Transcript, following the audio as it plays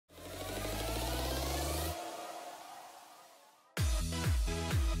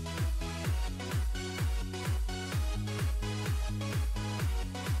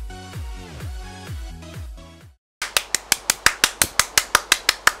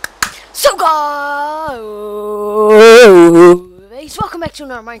So guys, welcome back to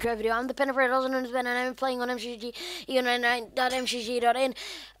another Minecraft video. I'm the pen of red, also known as Ben, and I'm playing on MCG, e99.mcg.in.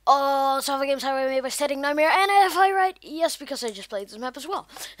 Software games highway made by Static Nightmare, and if I right, yes, because I just played this map as well.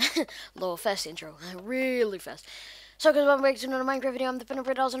 Little fast intro, really fast. So guys, welcome back to another Minecraft video. I'm the pen of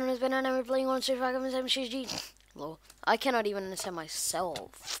red, also known as Ben, and I'm playing on Static Nightmare MCG. Lol, I cannot even understand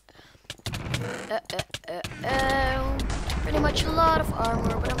myself. Pretty much a lot of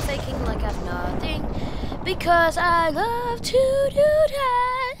armor, but I'm faking like I have nothing because I love to do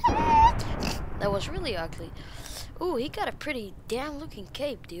that. That was really ugly. Ooh, he got a pretty damn looking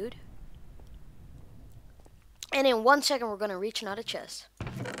cape, dude. And in 1 second, we're gonna reach another chest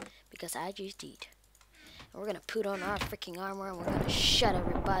because I just did. And we're gonna put on our freaking armor and we're gonna shut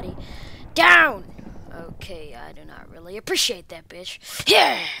everybody down. Okay, I do not really appreciate that, bitch.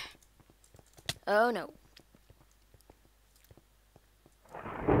 Yeah. Oh no.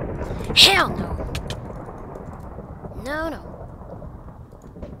 Hell no. No, no.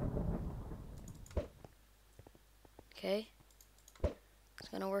 Okay. It's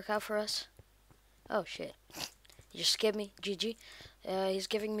gonna work out for us. Oh shit. He just skipped me. GG. He's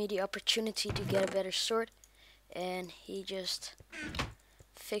giving me the opportunity to get a better sword. And he just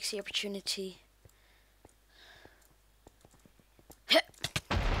fixed the opportunity.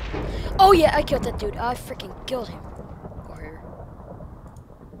 Oh yeah, I killed that dude. I freaking killed him. Or her.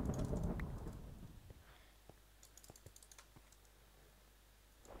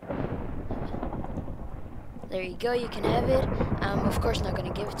 There you go, you can have it. I'm of course not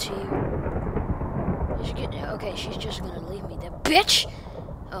gonna give it to you. Okay, she's just gonna leave me. That bitch!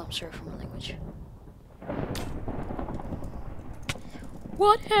 Oh, I'm sorry for my language.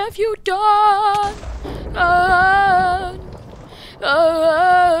 What have you done?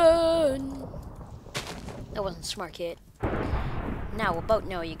 That wasn't smart, kid. Now we both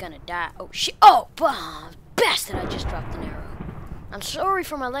know you're gonna die. Oh shit! Oh, bastard! I just dropped an arrow. I'm sorry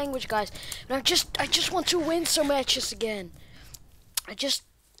for my language, guys, but I just want to win some matches again. A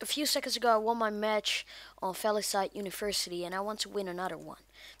few seconds ago I won my match on Felicite University, and I want to win another one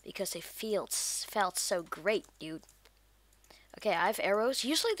because it felt so great, dude. Okay, I have arrows.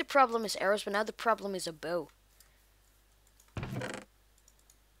 Usually the problem is arrows, but now the problem is a bow.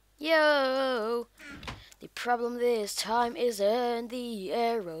 Yo! The problem this time isn't the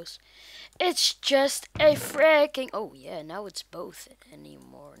arrows. It's just a freaking... Oh, yeah, now it's both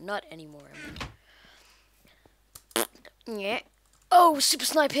anymore. Not anymore, I mean. Yeah. Oh, super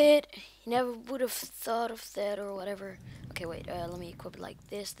snipe hit! You never would have thought of that or whatever. Okay, wait. Let me equip it like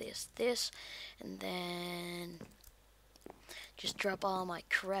this. And then... just drop all my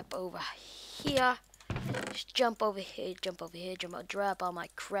crap over here. Just jump over here, drop all my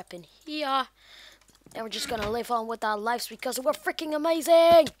crap in here. And we're just gonna live on with our lives because we're freaking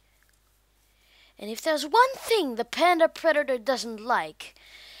amazing! And if there's one thing the panda predator doesn't like,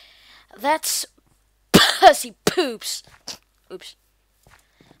 that's pussy poops. Oops.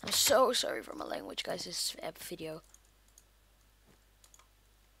 I'm so sorry for my language, guys, this video.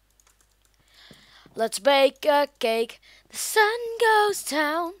 Let's bake a cake. The sun goes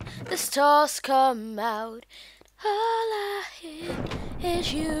down, the stars come out. All I hear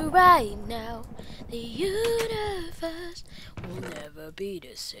is you right now. The universe will never be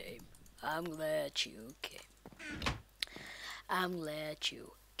the same. I'm glad you came. I'm glad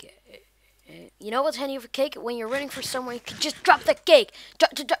you came. You know what's handy for cake? When you're running for someone, you can just drop the cake.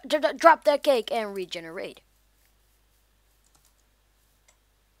 Drop that cake and regenerate.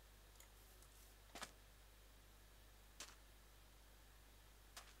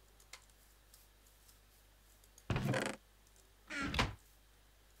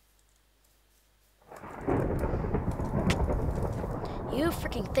 You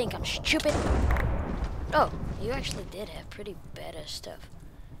freaking think I'm stupid? Oh, you actually did have pretty badass stuff.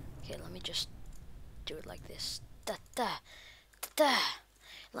 Okay, let me just do it like this.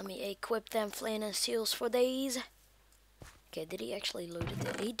 Let me equip them flint and seals for days. Okay, did he actually loot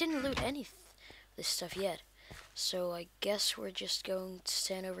it? He didn't loot any of this stuff yet. So I guess we're just going to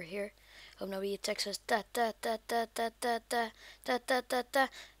stand over here. Hope nobody attacks us.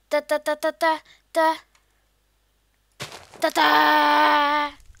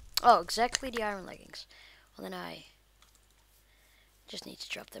 Oh, exactly the iron leggings. Well, then I just need to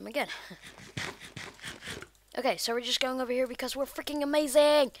drop them again. Okay, so we're just going over here because we're freaking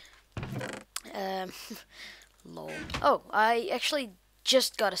amazing. Lol. Oh, I actually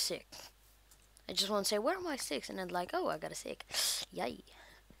just got a 6. I just want to say, where are my 6? And then like, oh, I got a 6. Yay.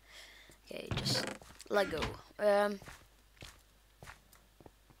 Okay, just let go.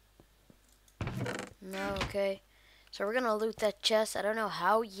 No, okay. So we're gonna loot that chest. I don't know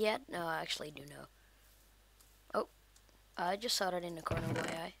how yet. No, I actually do know. Oh, I just saw that in the corner.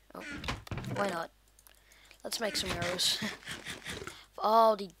 Why Oh, why not? Let's make some arrows.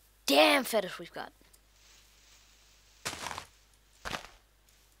 All the damn feathers we've got.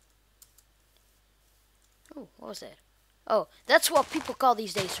 Oh, what was that? Oh, that's what people call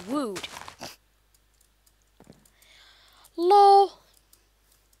these days wood. LOL.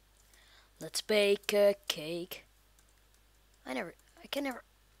 Let's bake a cake. I can never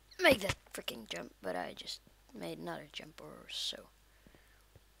make that freaking jump, but I just made another jump or so.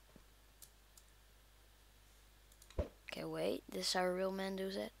 Okay, wait, this is how a real man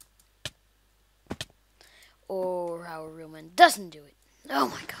does it. Or how a real man doesn't do it. Oh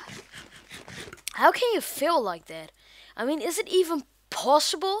my god. How can you feel like that? I mean, is it even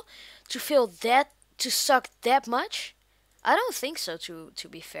possible to feel that, to suck that much? I don't think so, to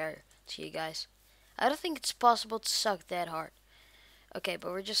be fair to you guys. I don't think it's possible to suck that hard. Okay,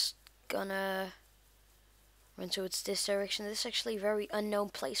 but we're just gonna run towards this direction. This is actually a very unknown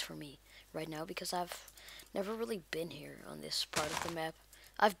place for me right now because I've never really been here on this part of the map.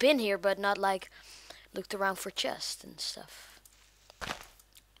 I've been here, but not like looked around for chests and stuff.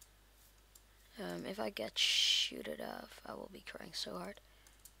 If I get shooted off, I will be crying so hard.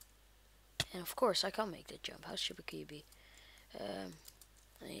 And of course, I can't make the jump. How stupid can you be?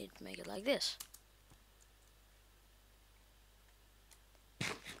 I need to make it like this.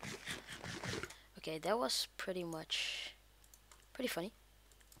 Okay, that was pretty funny.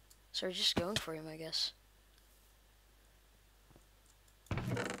 So we're just going for him, I guess.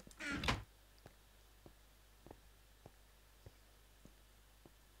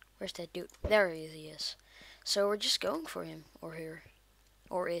 Where's that dude? There he is. So we're just going for him, or her,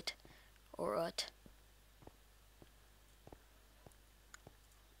 or it, or what.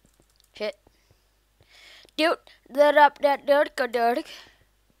 Shit. Dude, that dirt.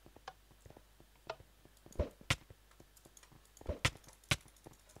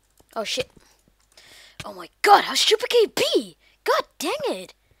 Oh shit. Oh my god, how stupid can you be? God dang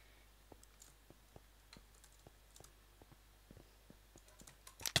it.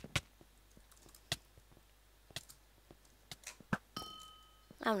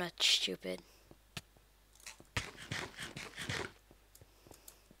 I'm not stupid.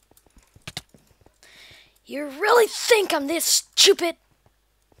 You really think I'm this stupid?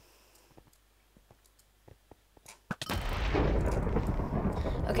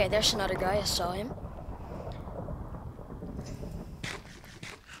 Okay, there's another guy. I saw him.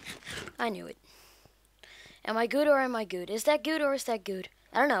 I knew it. Am I good or am I good? Is that good or is that good?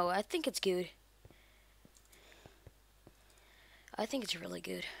 I don't know. I think it's good. I think it's really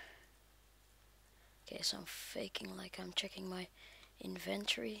good. Okay, so I'm faking like I'm checking my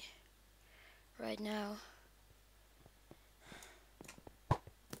inventory right now.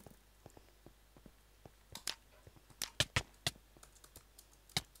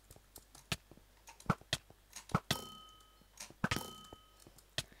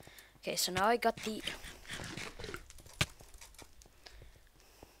 Okay, so now I got the...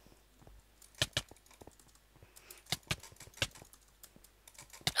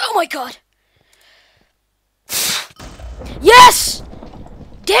 Oh my god! Yes!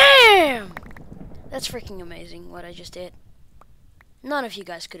 Damn! That's freaking amazing what I just did. None of you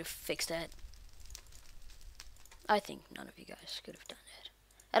guys could have fixed that. I think none of you guys could have done that.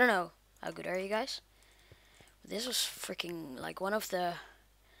 I don't know. How good are you guys? This was freaking like one of the...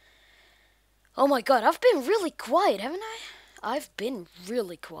 Oh my god, I've been really quiet, haven't I? I've been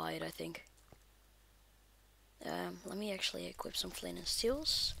really quiet, I think. Let me actually equip some flint and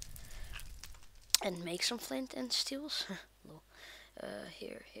steels. And make some flint and steels.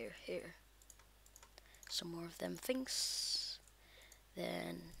 Here. Some more of them things.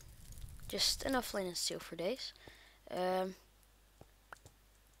 Then just enough flint and steel for days. Any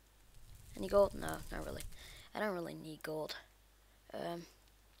gold? No, not really. I don't really need gold.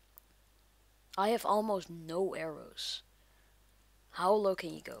 I have almost no arrows. How low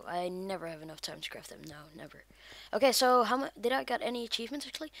can you go? I never have enough time to craft them. No, never. Okay, so how much did I got any achievements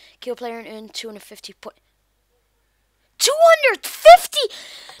actually? Kill player and earn 250 point. 250!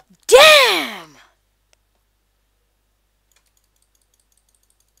 Damn!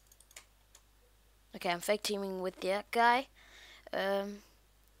 Okay, I'm fake teaming with that guy. I'm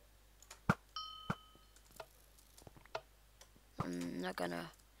not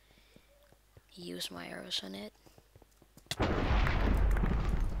gonna use my arrows on it.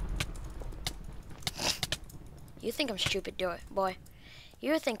 You think I'm stupid, do it, boy.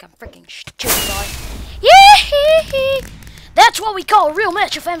 You think I'm freaking stupid, boy. Yeah! That's what we call a real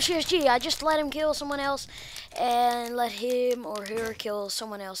match of MCSG. I just let him kill someone else, and let him or her kill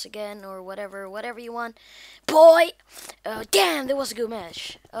someone else again, or whatever you want. Boy! Damn, that was a good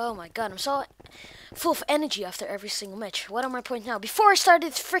match. Oh my god, I'm so full of energy after every single match. What are my points now? Before I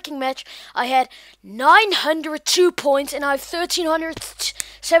started this freaking match, I had 902 points and I have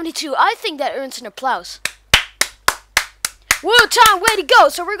 1372. I think that earns an applause. Woo, time, way to go.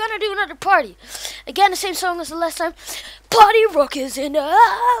 So we're gonna do another party. Again, the same song as the last time. Party rock is in the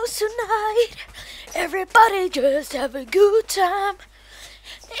house tonight. Everybody just have a good time.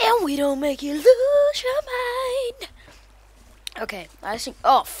 And we don't make you lose your mind. Okay, I think,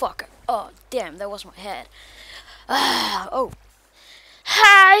 oh fuck. Oh damn, that was my head. Oh.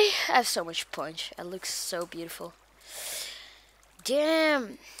 Hi. I have so much punch. It looks so beautiful.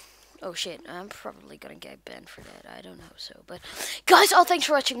 Damn. Oh shit, I'm probably gonna get banned for that. I don't know so, but guys, all thanks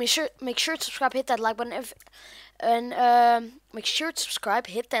for watching. Make sure to subscribe, hit that like button, make sure to subscribe,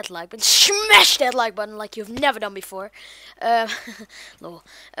 hit that like button, smash that like button like you've never done before. Lol.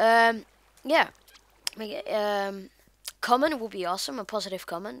 Yeah. Comment will be awesome. A positive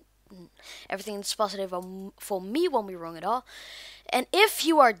comment. Everything that's positive for me won't be wrong at all. And if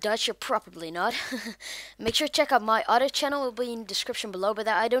you are Dutch, you're probably not. Make sure to check out my other channel. It will be in the description below. But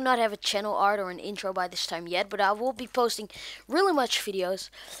I do not have a channel art or an intro by this time yet. But I will be posting really much videos.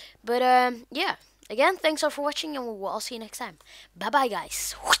 But yeah. Again, thanks all for watching. And we will all see you next time. Bye-bye,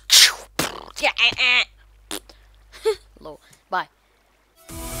 guys. Lol. Bye.